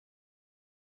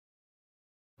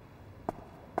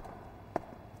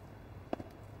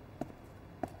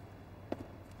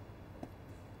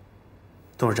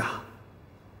董事长。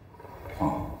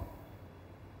哦，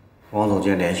王总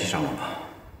监联系上了吗？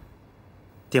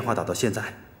电话打到现在，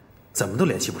怎么都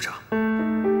联系不上，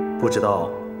不知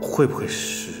道会不会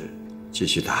是……继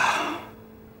续打，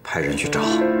派人去找。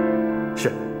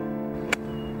是。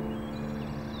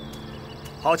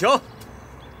好球！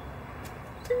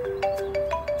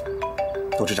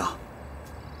董事长，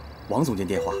王总监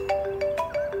电话。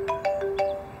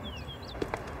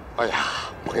哎呀，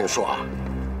我跟你说啊，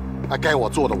那该我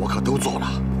做的我可都做了，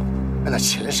那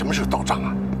钱什么时候到账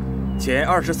啊？钱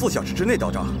24小时之内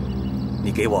到账，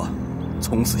你给我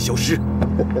从此消失。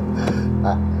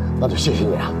哎，那就谢谢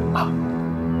你了啊。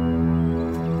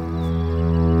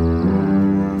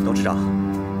董事长，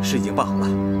事已经办好了。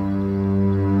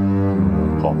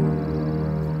好。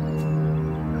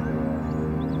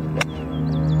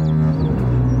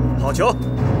好球！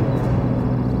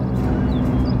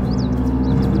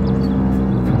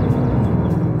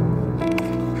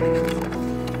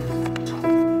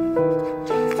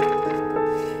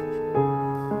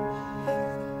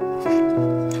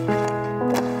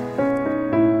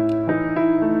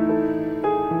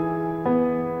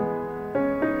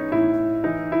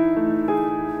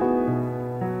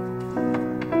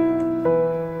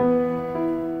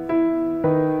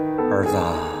儿子，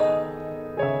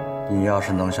你要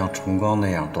是能像重光那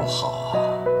样多好啊，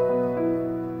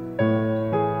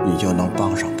你就能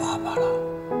帮上爸爸了。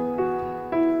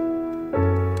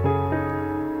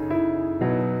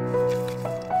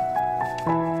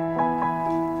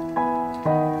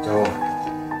走。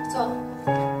走。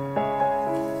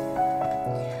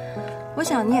我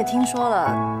想你也听说了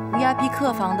 ，VIP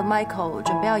客房的 Michael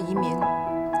准备要移民，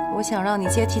我想让你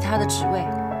接替他的职位。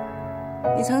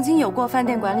你曾经有过饭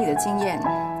店管理的经验，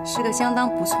是个相当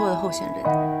不错的候选人。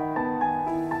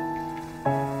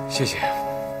谢谢。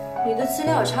你的资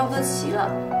料也差不多齐了，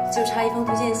就差一封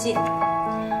推荐信。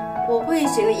我会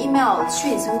写个 email 去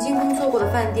你曾经工作过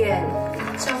的饭店，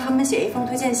叫他们写一封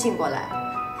推荐信过来。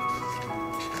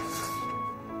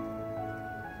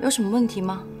有什么问题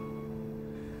吗？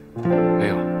没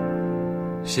有，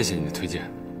谢谢你的推荐。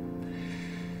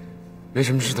没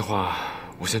什么事的话，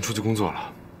我先出去工作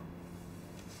了。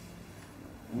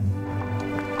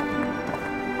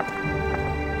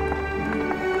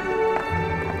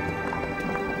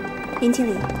林经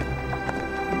理，林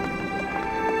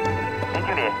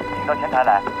经理，请到前台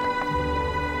来。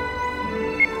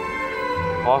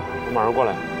好，我马上过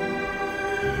来。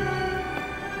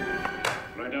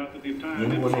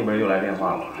宁波那边又来电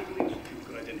话了，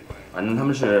反正他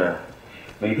们是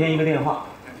每天一个电话，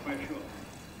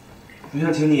就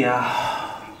想请你啊，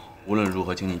无论如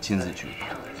何请你亲自去。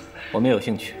我们有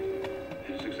兴趣。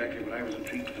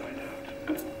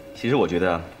其实我觉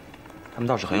得他们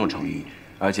倒是很有诚意，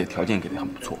而且条件给的很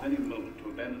不错。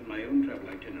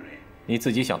你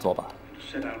自己想做吧？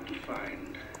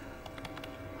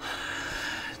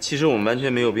其实我们完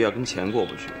全没有必要跟钱过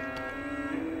不去。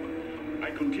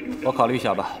我考虑一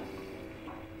下吧。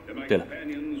对了，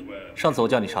上次我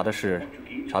叫你查的事，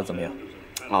查的怎么样？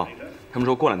哦，他们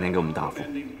说过2天给我们答复。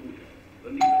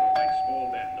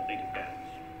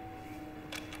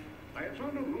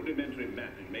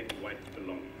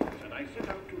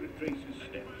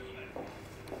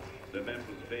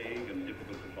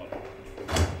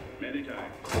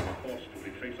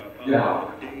你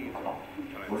好，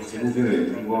我是前台经理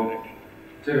林重光，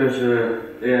这个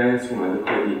是 AI 送来的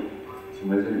快递，请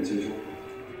文先生签收。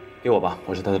给我吧，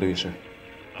我是他的律师。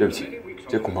对不起，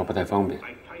这恐怕不太方便。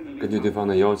根据对方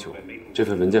的要求，这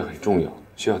份文件很重要，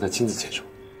需要他亲自签收。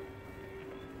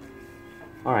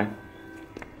All right。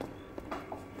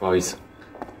不好意思。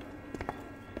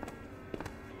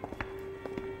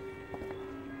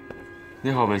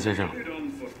你好，文先生，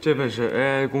这份是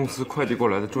AI 公司快递过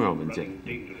来的重要文件，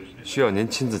需要您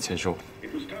亲自签收。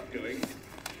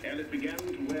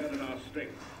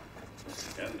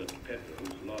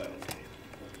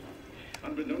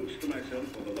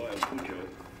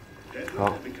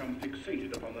好，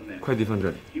快递放这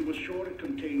里，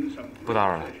不打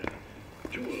扰了。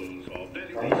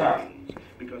等一下。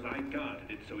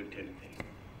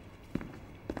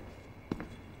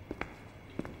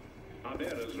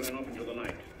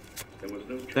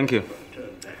Thank you.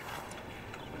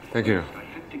 Thank you.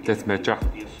 That's my job.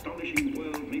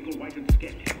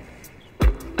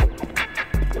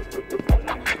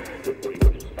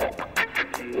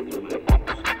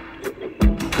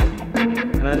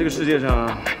 看来这个世界上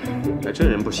还真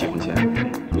人不喜欢钱。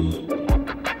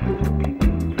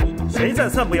谁再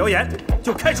散布谣言，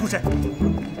就开除谁。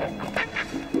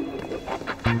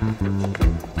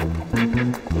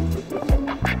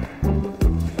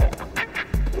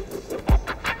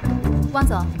汪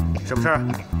总，什么事儿？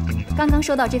刚刚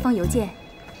收到这封邮件，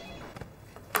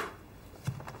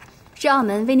是澳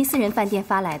门威尼斯人饭店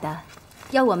发来的，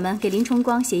要我们给林重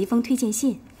光写一封推荐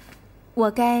信，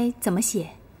我该怎么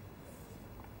写？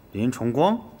林重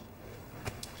光，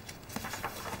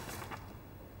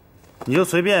你就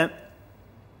随便，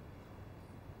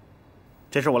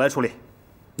这事我来处理，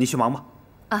你去忙吧。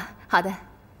啊，好的。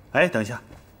哎，等一下，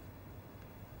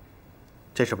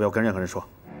这事不要跟任何人说。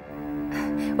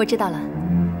我知道了。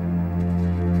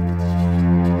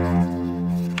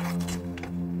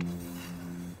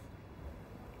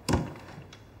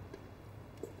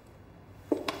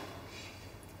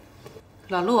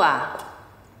老陆啊，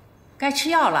该吃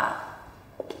药了。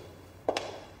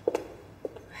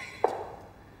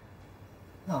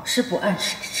老是不按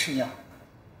时吃药。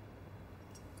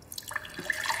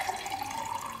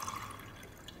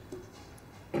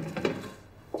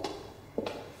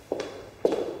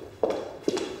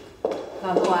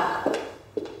老陆啊，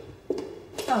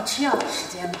到吃药的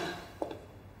时间了。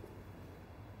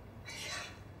哎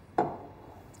呀，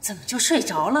怎么就睡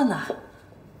着了呢？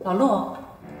老陆。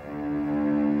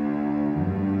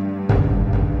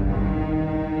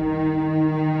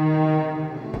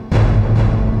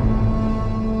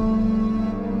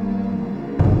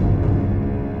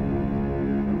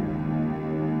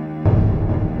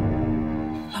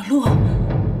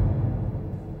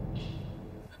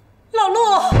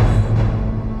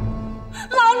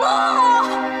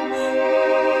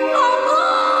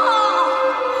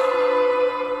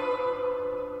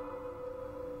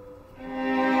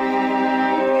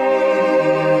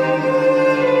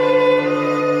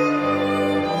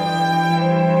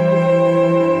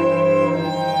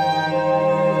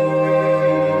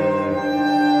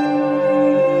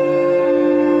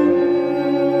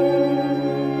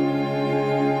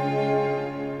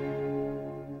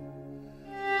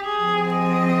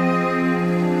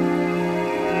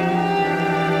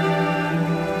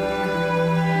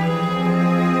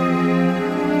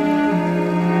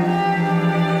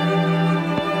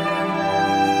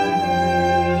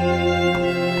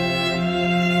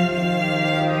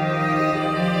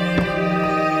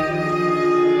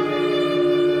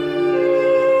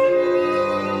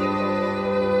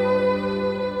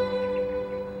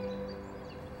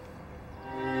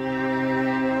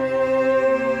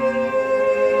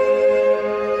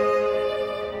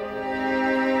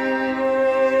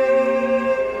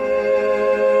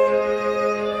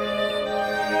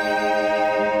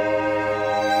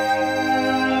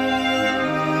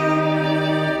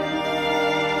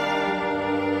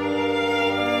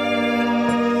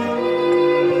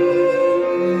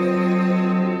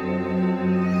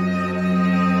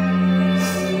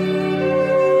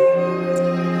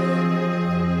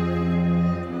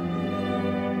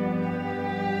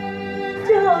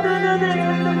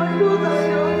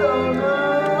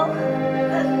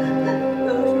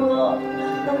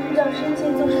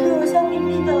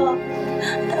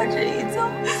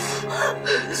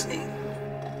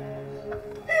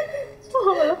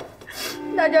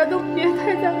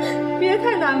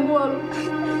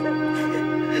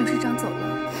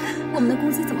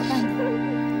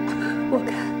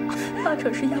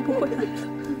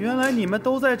你们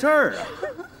都在这儿啊？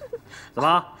怎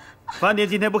么，饭店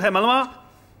今天不开门了吗？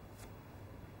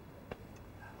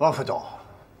王副总，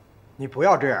你不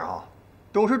要这样啊！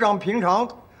董事长平常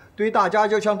对大家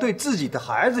就像对自己的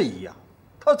孩子一样，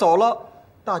他走了，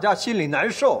大家心里难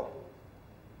受。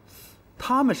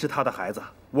他们是他的孩子，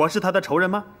我是他的仇人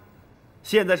吗？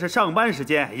现在是上班时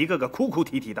间，一个个哭哭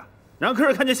啼啼的，让客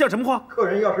人看见像什么话？客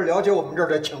人要是了解我们这儿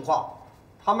的情况，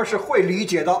他们是会理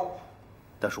解的。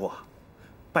大叔啊，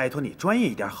拜托你专业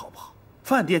一点好不好？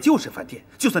饭店就是饭店，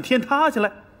就算天塌下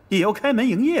来也要开门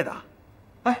营业的。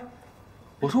哎，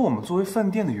我说我们作为饭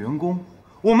店的员工，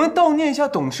我们悼念一下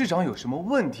董事长有什么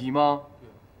问题吗？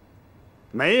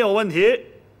没有问题，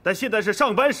但现在是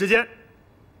上班时间。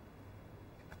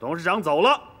董事长走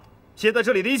了，现在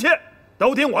这里的一切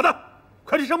都听我的，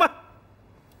快去上班。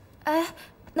哎，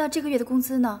那这个月的工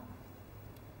资呢？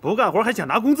不干活还想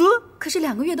拿工资？可是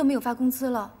2个月都没有发工资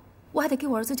了，我还得给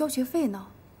我儿子交学费呢。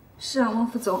是啊，汪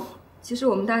副总，其实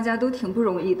我们大家都挺不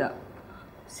容易的。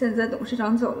现在董事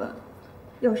长走了，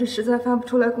要是实在发不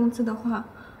出来工资的话，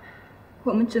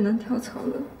我们只能跳槽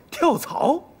了。跳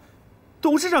槽？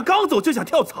董事长刚走就想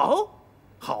跳槽？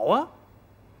好啊，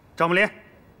张木林，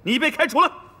你被开除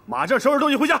了，马上收拾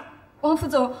东西回家。汪副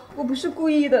总，我不是故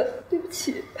意的，对不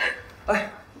起。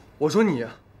哎，我说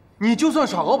你就算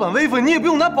耍老板威风，你也不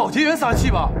用拿保洁员撒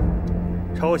气吧？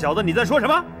臭小子，你在说什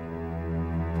么？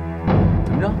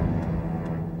怎么着？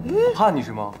怕你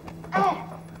是吗？哎，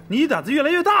你胆子越来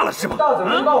越大了是吧？大嘴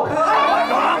巴，你把我看。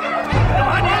干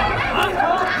嘛你？你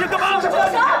干嘛？动手！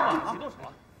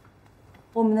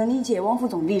我们能理解汪副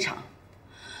总立场，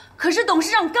可是董事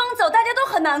长刚走，大家都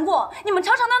很难过。你们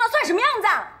吵吵闹闹算什么样子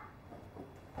啊？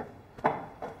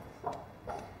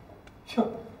哟，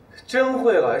真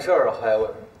会来事儿啊，还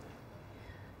问。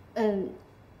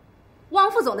汪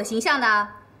副总的形象呢，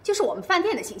就是我们饭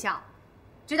店的形象，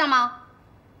知道吗？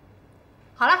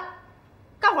好了，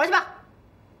干活去吧。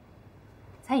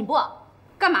餐饮部，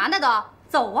干嘛呢都？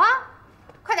走啊，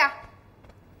快点。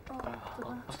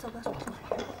走吧。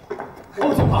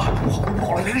王总啊，不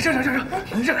好了！让！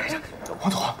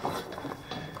王总，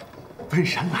瘟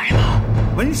神来了！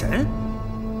瘟神？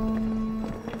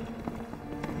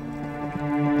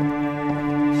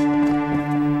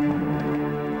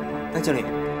哎，经理，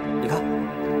你看，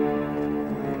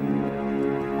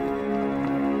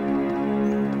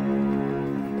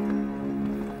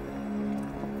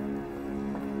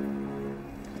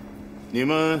你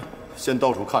们先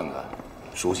到处看看，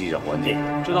熟悉一下环境。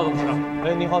知道，董事长。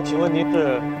哎，您好，请问您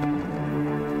是？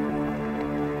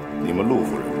你们陆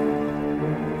夫人。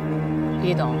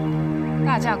李董，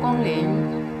大驾光临，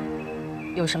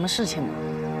有什么事情吗？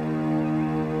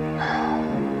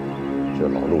这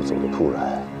老陆走的突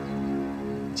然，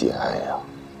节哀呀。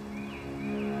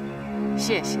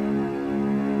谢谢。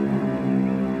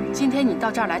今天你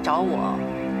到这儿来找我，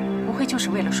不会就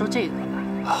是为了说这个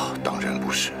吧？啊，当然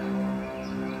不是。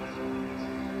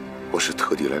我是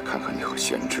特地来看看你和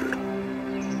贤侄的。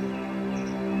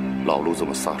老陆这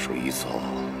么撒手一走，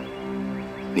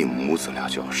你母子俩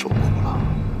就要受苦了。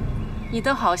你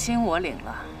的好心我领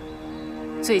了。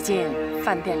最近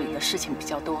饭店里的事情比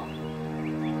较多，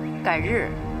改日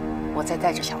我再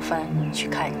带着小帆去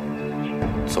看你。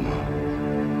怎么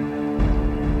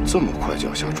这么快就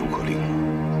要下逐客令了？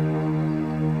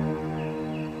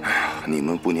哎呀，你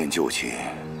们不念旧情，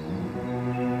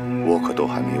我可都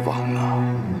还没忘呢。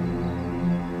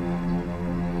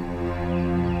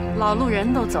老路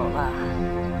人都走了，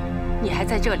你还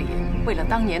在这里为了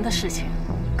当年的事情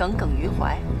耿耿于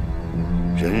怀。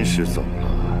人是走了，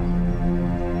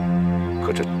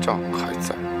可这账还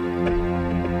在。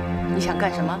你想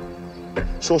干什么？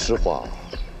说实话，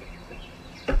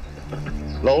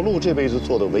老陆这辈子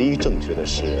做的唯一正确的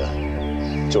事，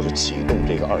就是启动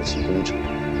这个2期工程。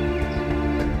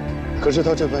可是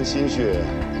他这番心血，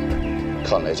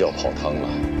看来就要泡汤了。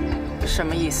什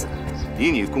么意思？以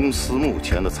你公司目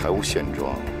前的财务现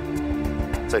状，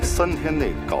在3天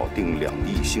内搞定2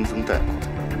亿新增贷款，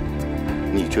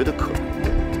你觉得可能吗？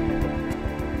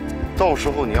到时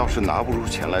候你要是拿不出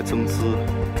钱来增资，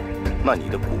那你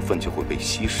的股份就会被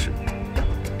稀释，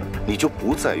你就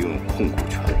不再拥有控股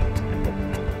权了。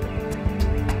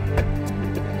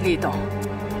李董，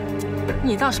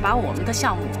你倒是把我们的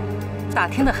项目打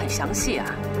听得很详细啊。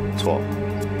错，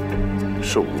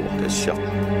是我的项目。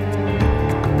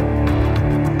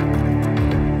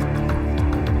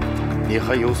你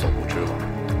还有所不知吧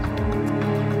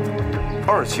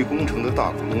？2期工程的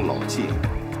大股东老季，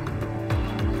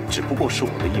只不过是我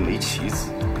的一枚棋子。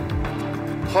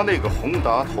他那个宏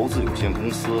达投资有限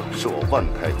公司是我万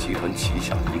泰集团旗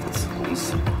下的一个子公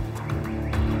司。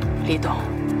李董，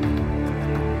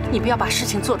你不要把事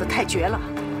情做得太绝了。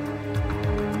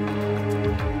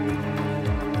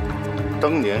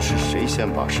当年是谁先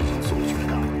把事情做绝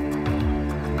的？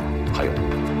还有，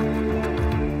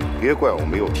别怪我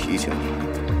没有提醒你，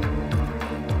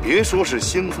别说是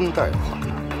新增贷款了，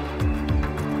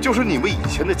就是你们以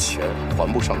前的钱还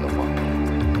不上的话，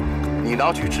你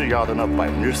拿去质押的那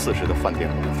40%的饭店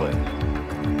股份，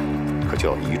可就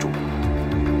要遗嘱了。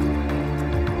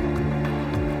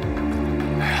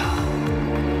哎呀，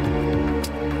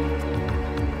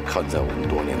看在我们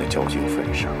多年的交情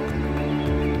份上，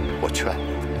我劝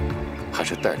你，还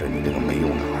是带着你那个没用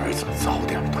的儿子早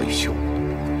点退休，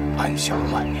安享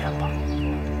晚年吧。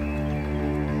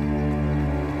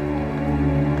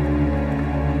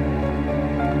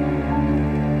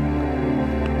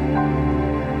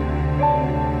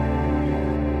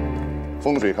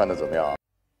风水看得怎么样？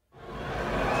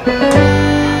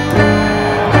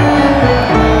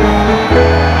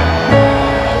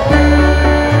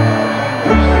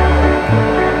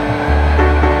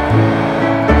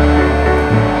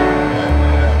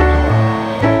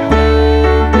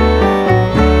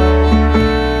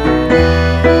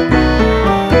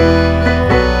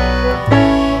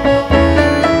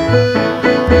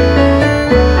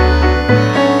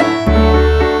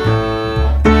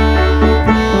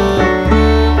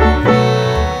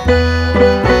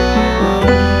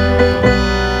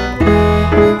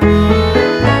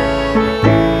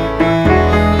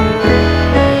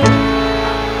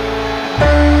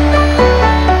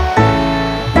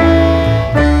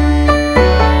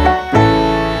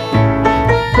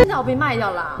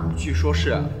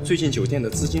最近酒店的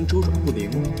资金周转不灵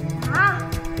啊，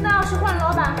那要是换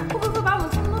老板，会不会把我们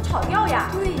通通都炒掉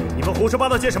呀？对，你们胡说八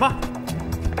道些什么？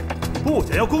不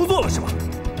想要工作了是吧？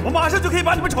我马上就可以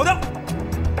把你们炒掉。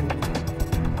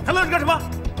还愣着干什么？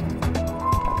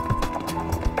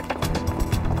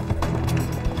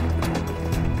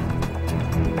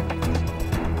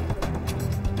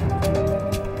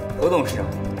何董事长，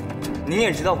您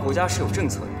也知道国家是有政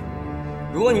策的，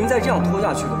如果您再这样拖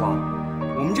下去的话，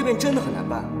我们这边真的很难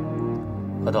办。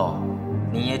何董，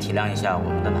您也体谅一下我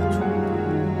们的难处。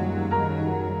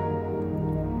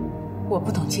我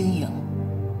不懂经营，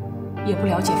也不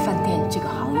了解饭店这个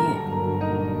行业，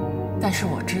但是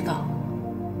我知道，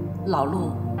老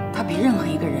陆他比任何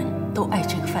一个人都爱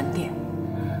这个饭店。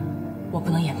我不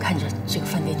能眼看着这个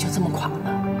饭店就这么垮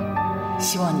了，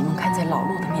希望你们看在老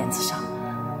陆的面子上，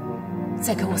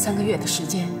再给我3个月的时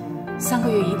间，3个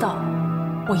月一到，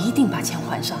我一定把钱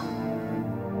还上。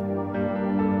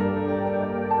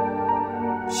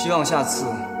希望下次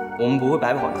我们不会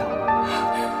白跑一趟。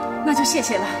那就谢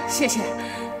谢了，谢谢，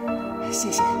谢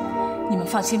谢。你们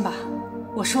放心吧，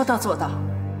我说到做到。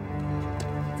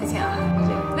再见啊，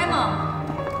赖某，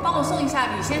帮我送一下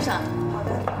吕先生。好的，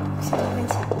谢谢跟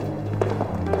请。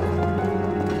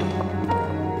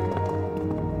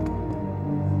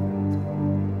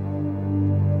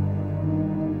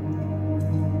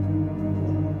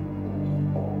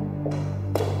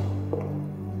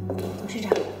董事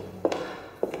长，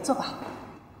坐吧。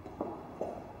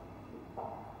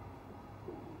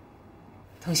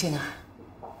童馨啊，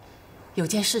有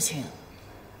件事情，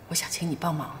我想请你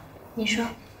帮忙。你说。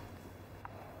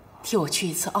替我去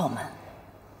一次澳门，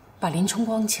把林重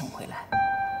光请回来。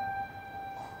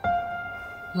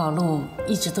老陆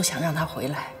一直都想让他回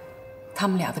来，他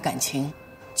们俩的感情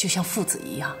就像父子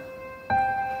一样。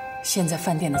现在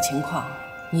饭店的情况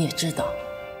你也知道，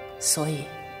所以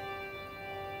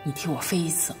你替我飞一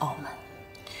次澳门。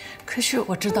可是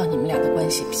我知道你们俩的关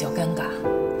系比较尴尬，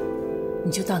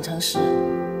你就当成是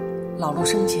老陆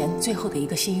生前最后的一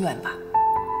个心愿吧，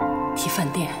替饭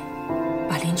店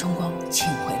把林重光请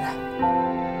回来。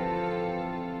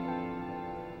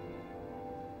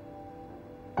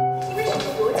你为什么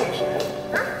不给我解释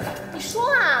啊？你说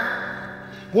啊！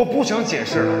我不想解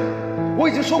释了，我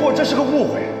已经说过这是个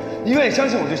误会。你愿意相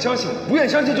信我就相信，不愿意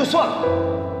相信就算了。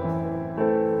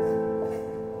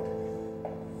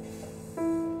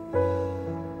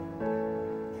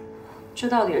这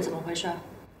到底是怎么回事？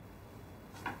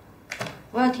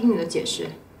我要听你的解释。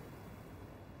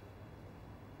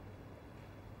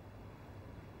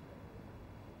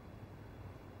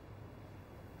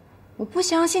我不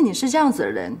相信你是这样子的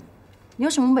人，你有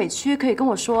什么委屈可以跟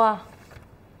我说啊？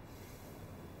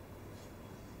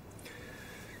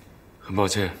很抱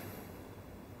歉，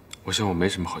我想我没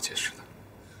什么好解释的。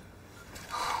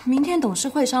明天董事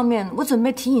会上面，我准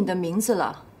备提你的名字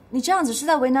了，你这样子是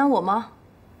在为难我吗？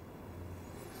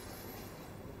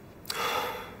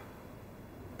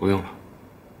不用了，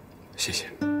谢谢。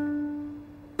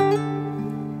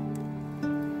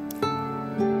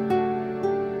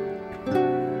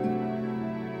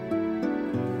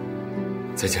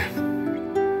再见。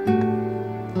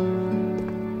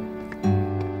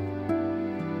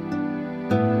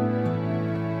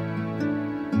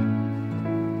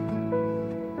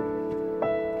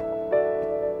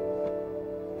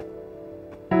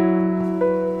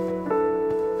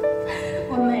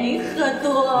我没喝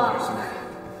多。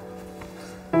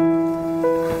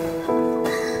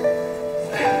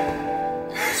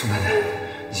宋太太，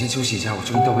你先休息一下，我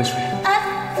去给你倒杯水。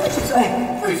哎，不许走，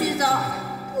不许走，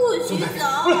不许走！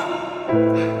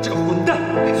这个混蛋！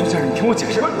宋先生，你听我解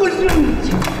释。我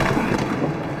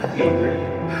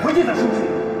回去再说。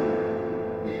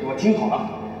你给我听好了，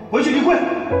回去离婚。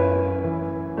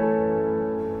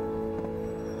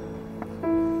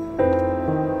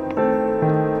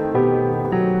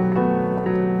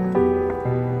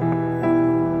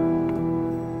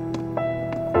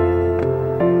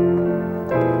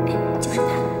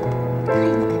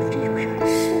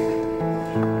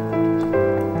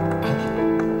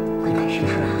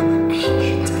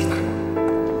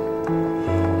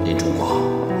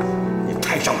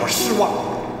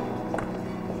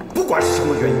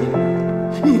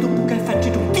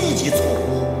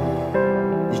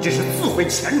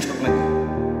前程啊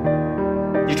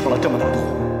你闯了这么大的祸，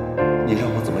你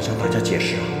让我怎么向大家解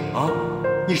释啊？啊，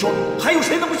你说还有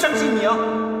谁能不相信你啊？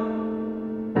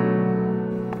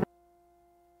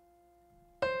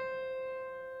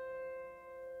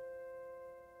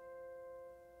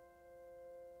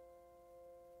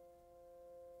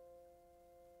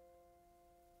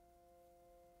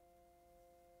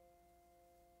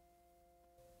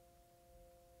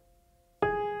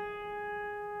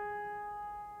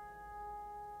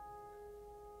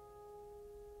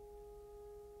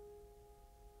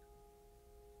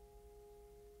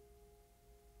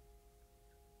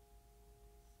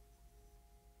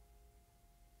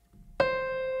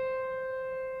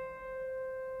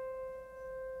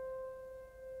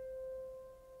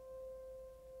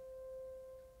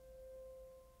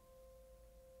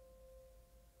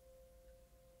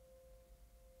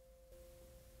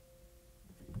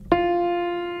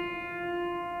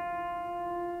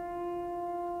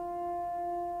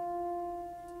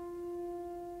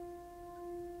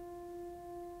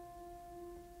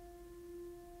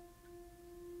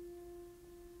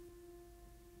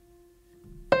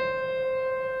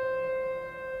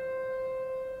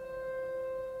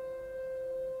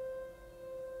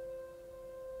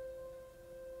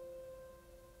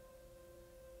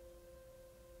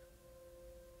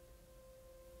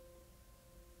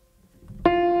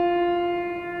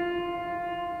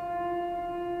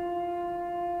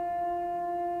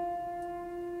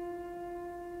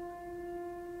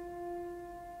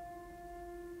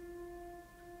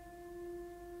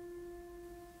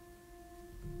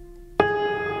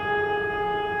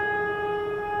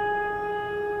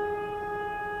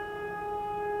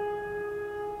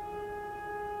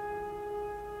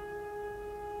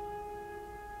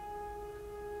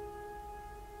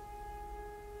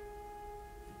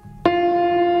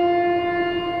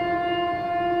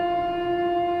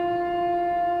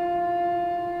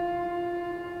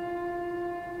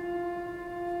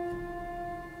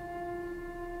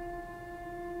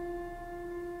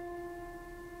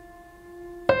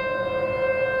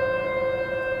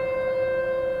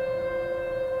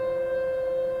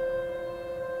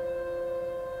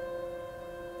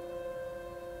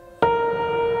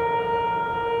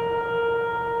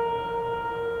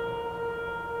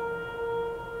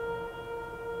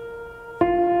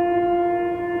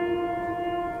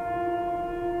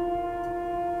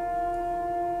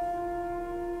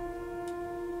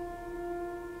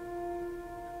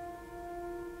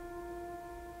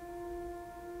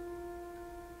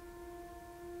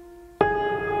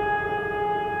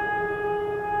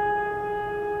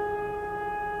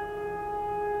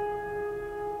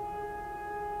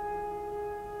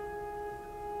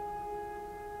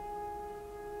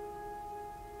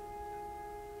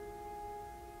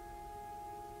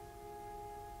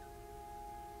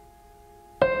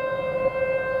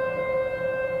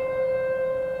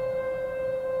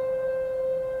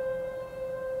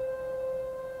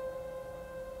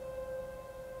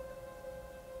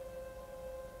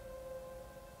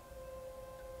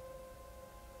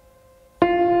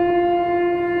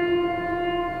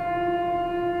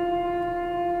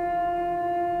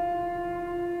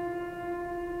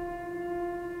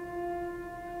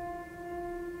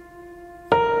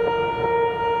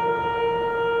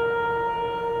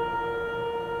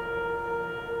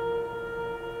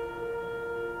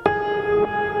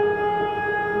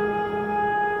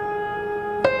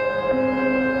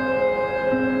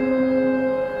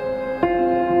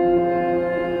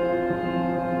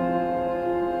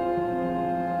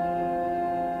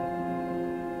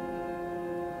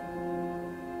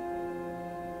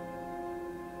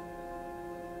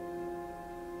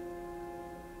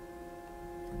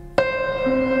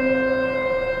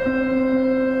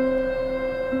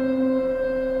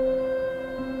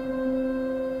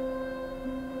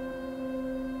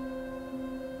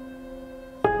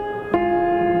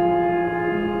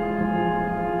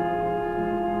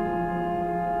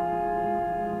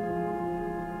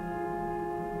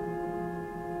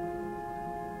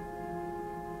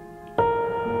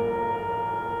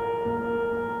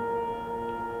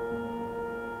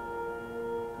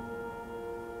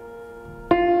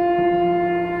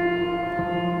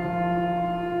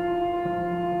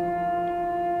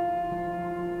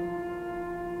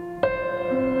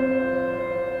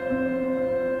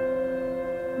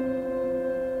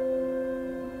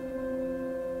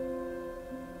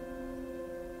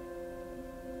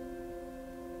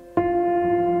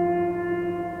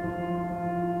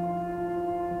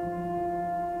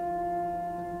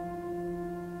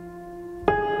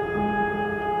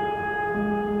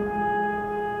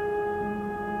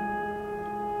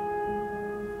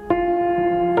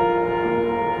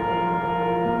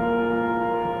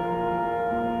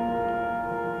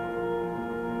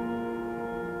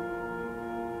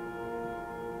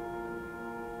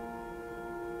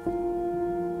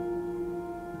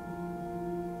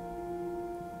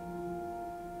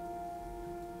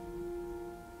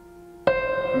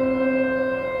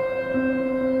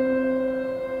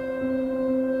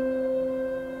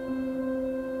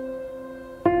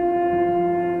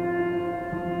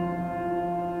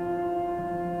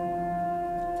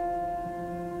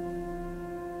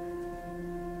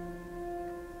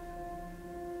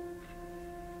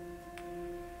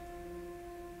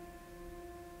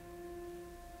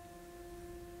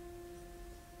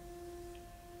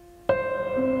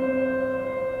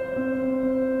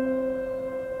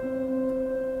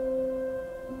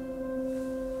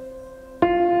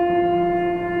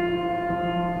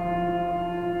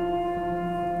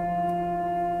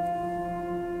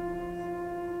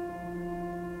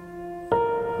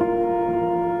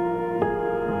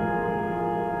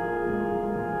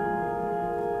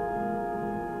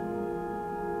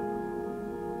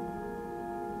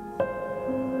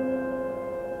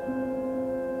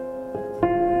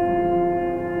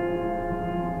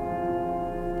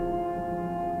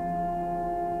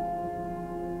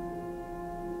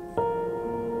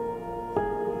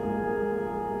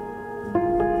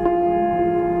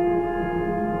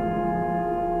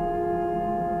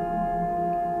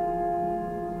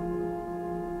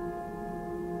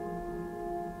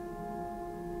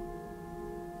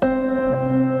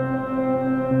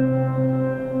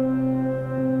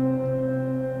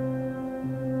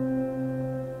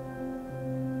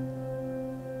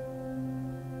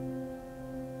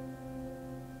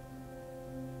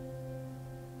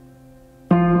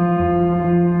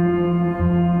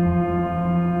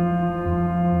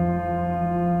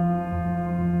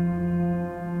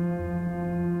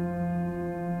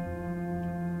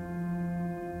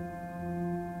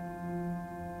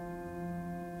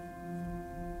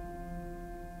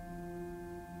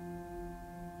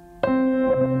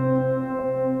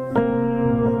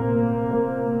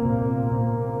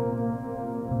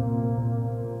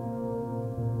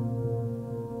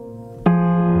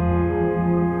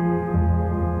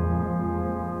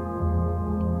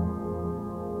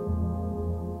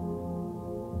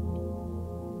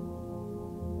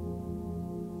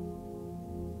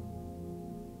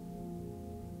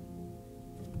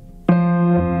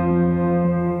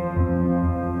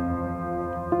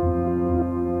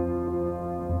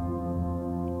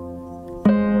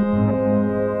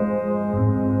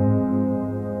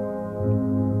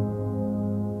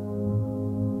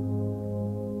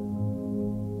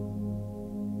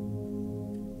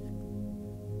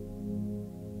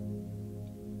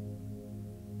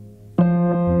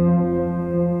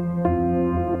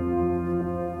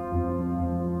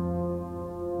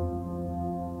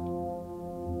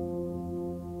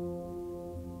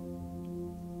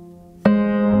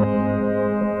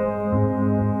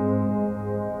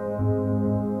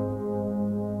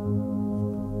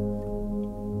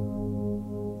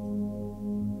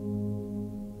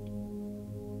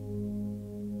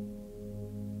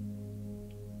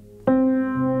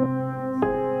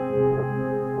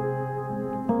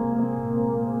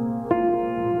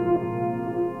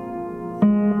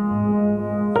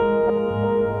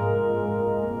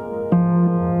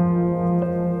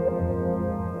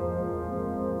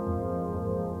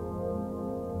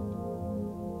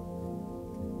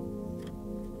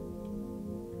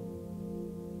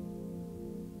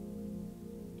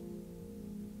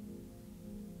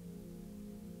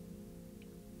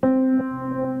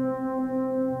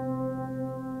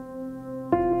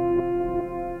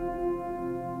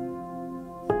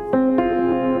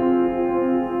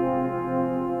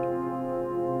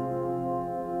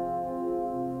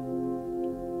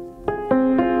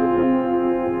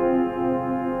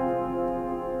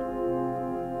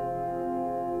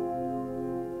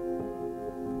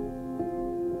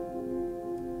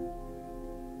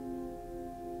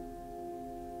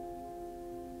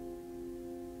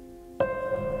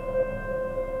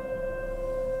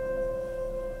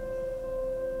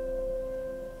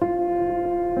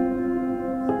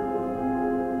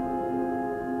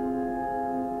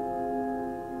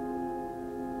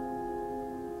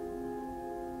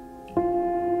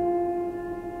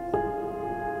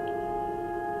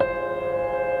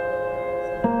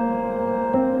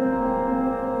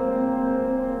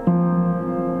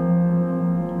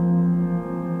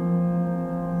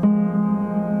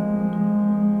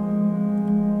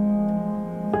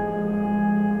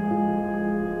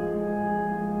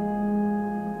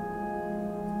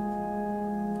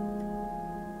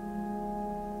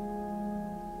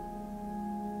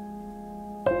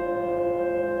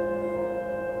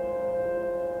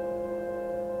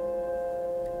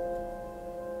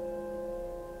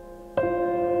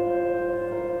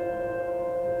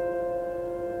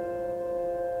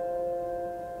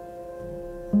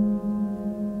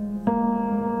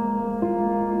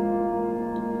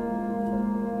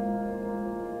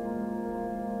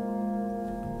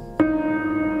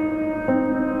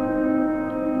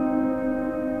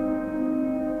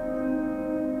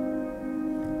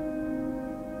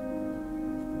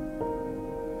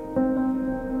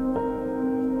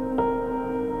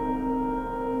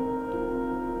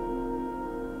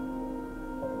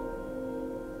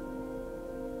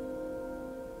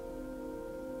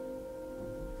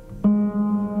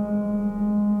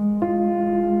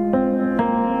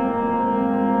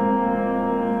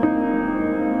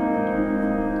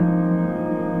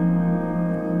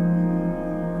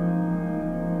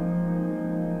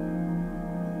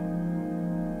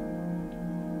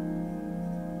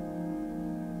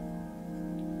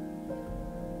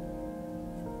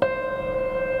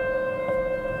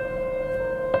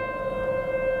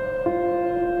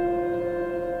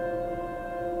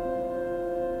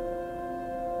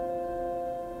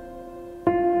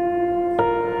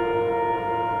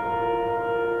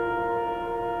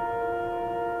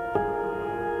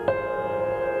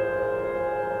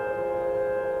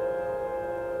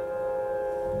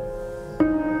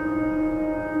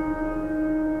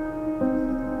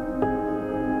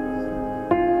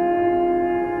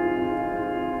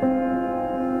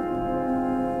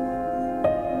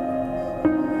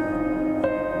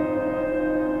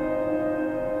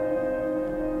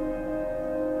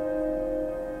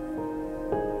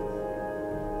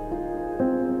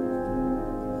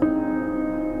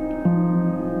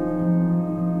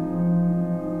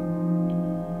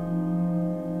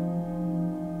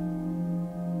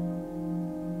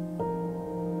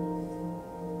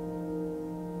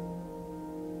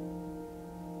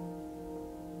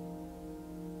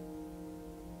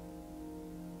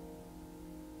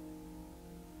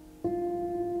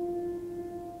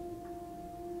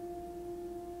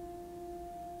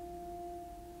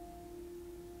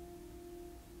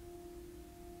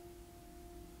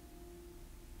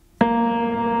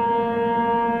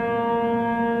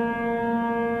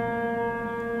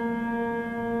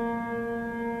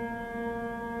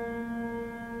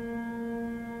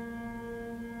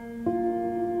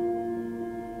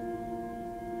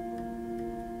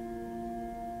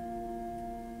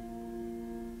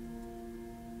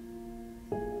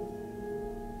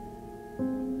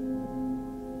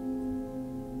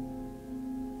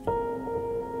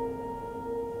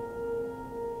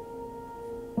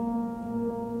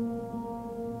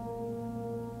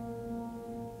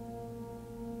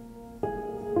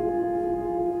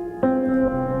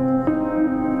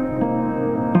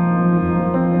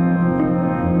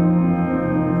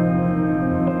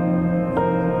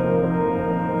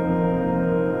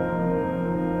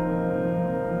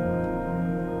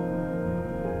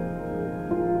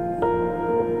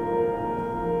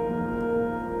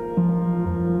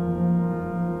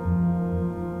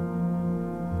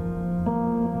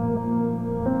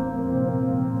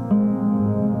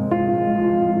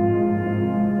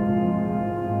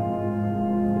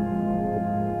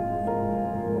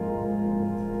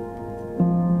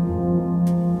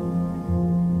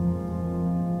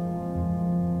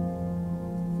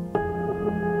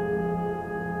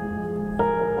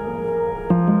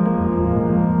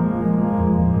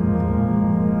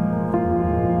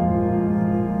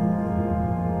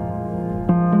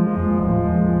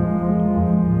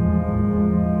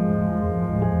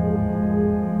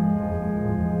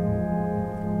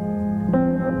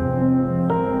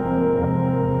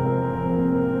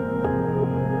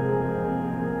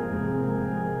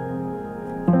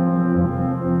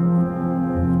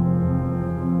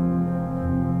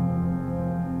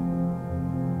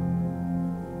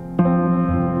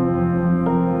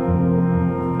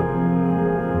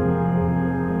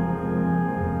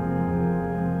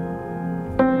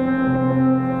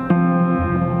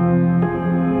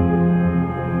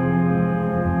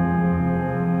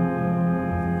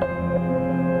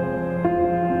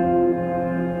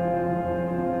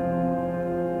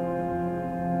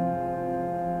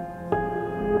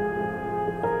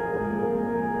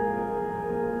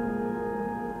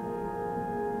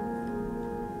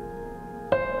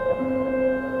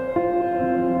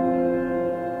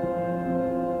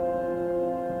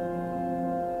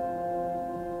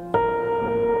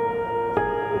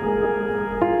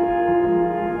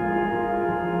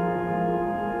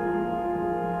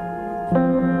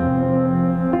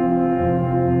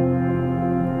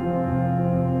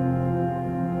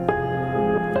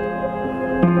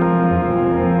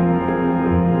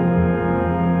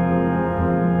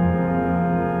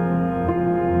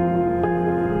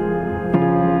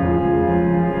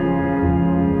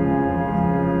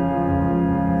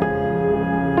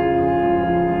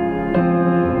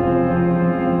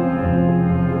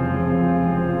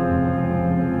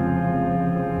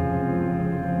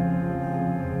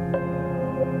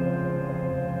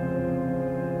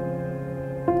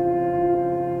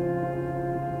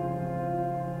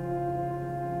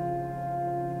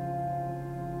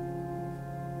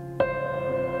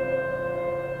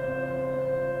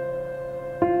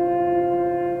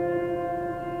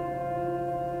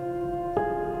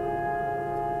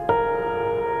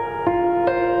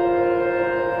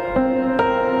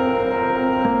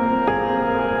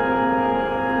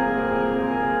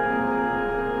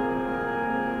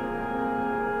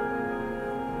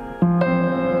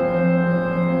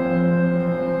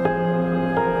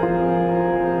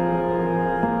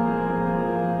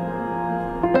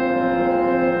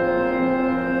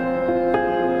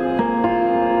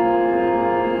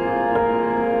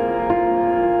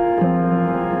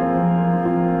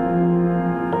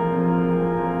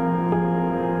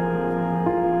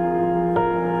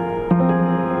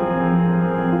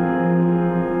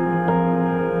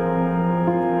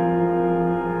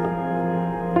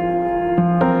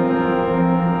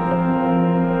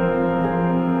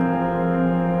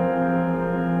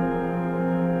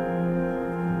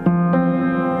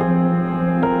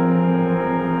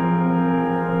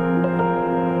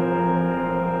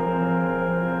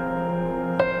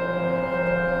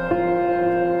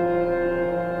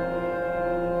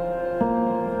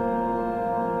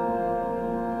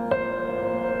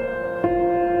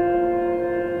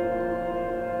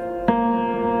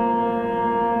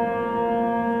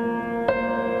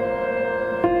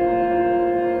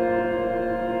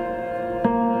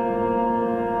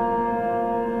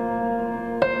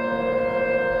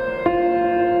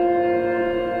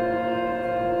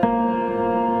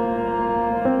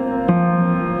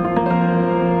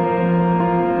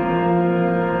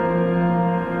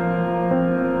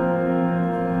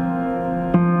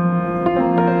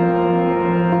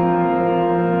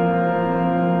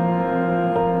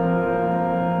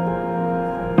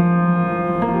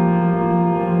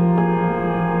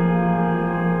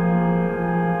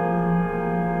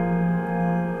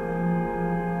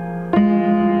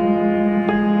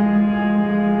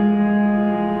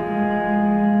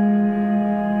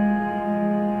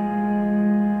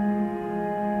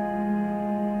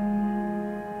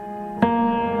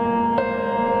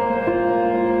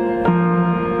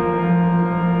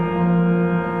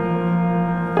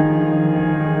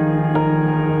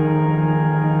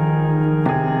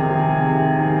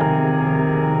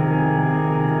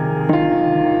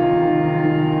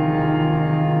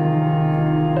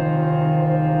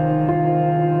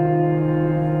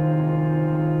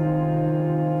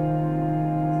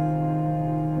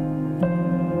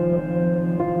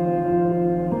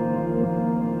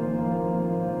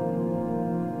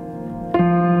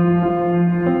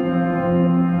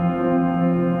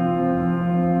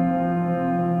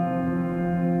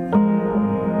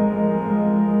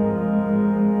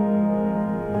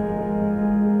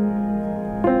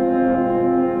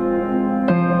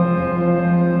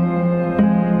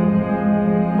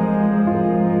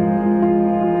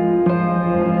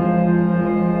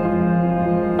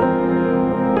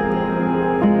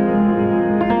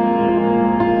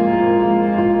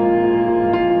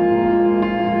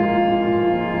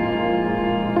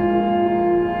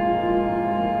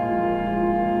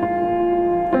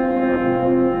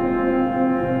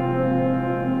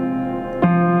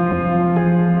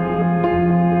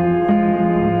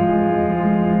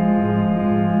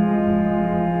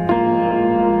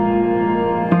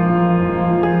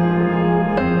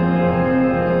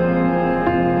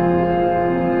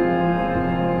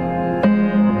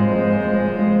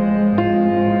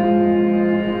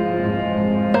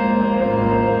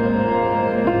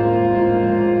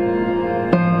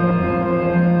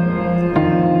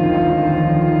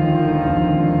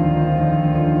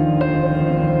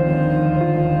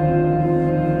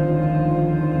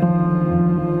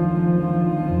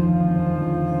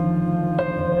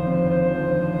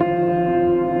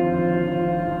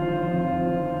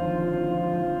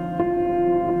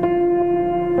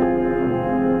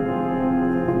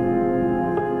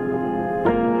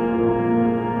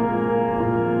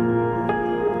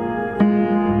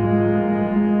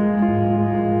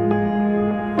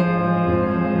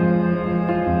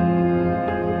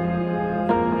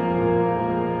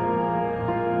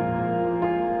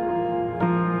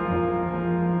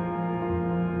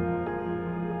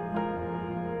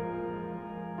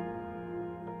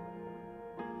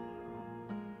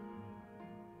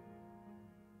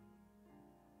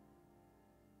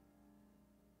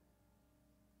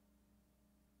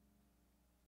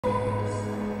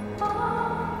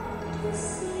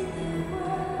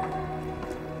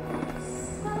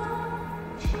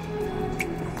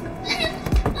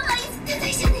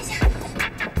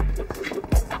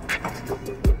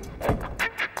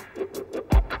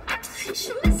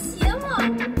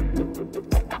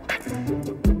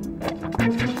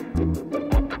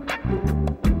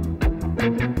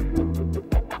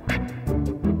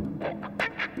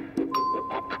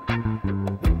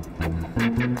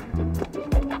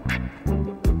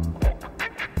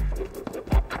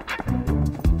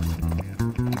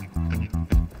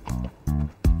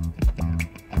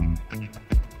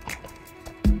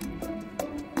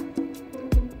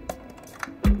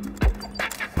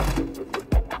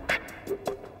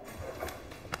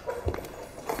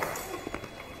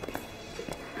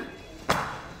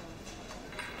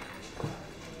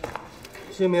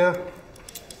姓名、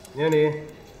年龄、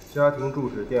家庭住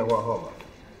址、电话号码。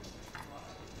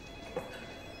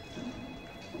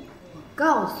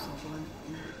告诉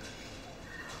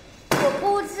我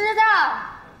不知道，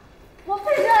我会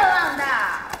冤枉的。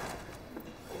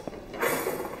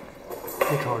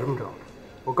你吵什么吵？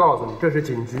我告诉你，这是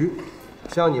警局，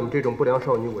像你们这种不良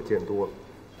少女我见多了，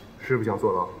是不是想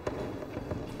坐牢？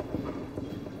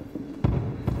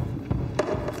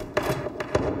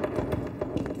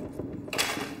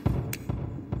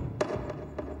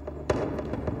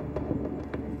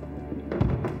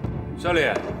小李，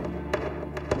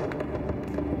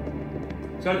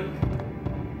小李，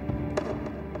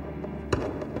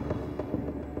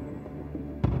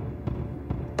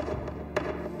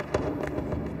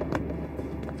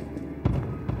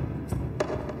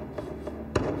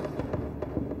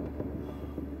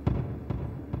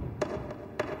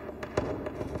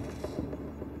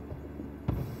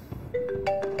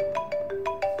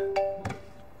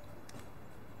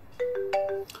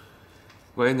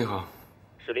喂，你好。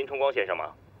是林重光先生吗？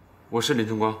我是林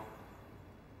重光。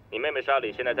你妹妹莎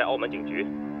莉现在在澳门警局，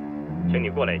请你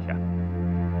过来一下。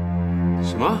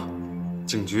什么？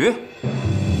警局？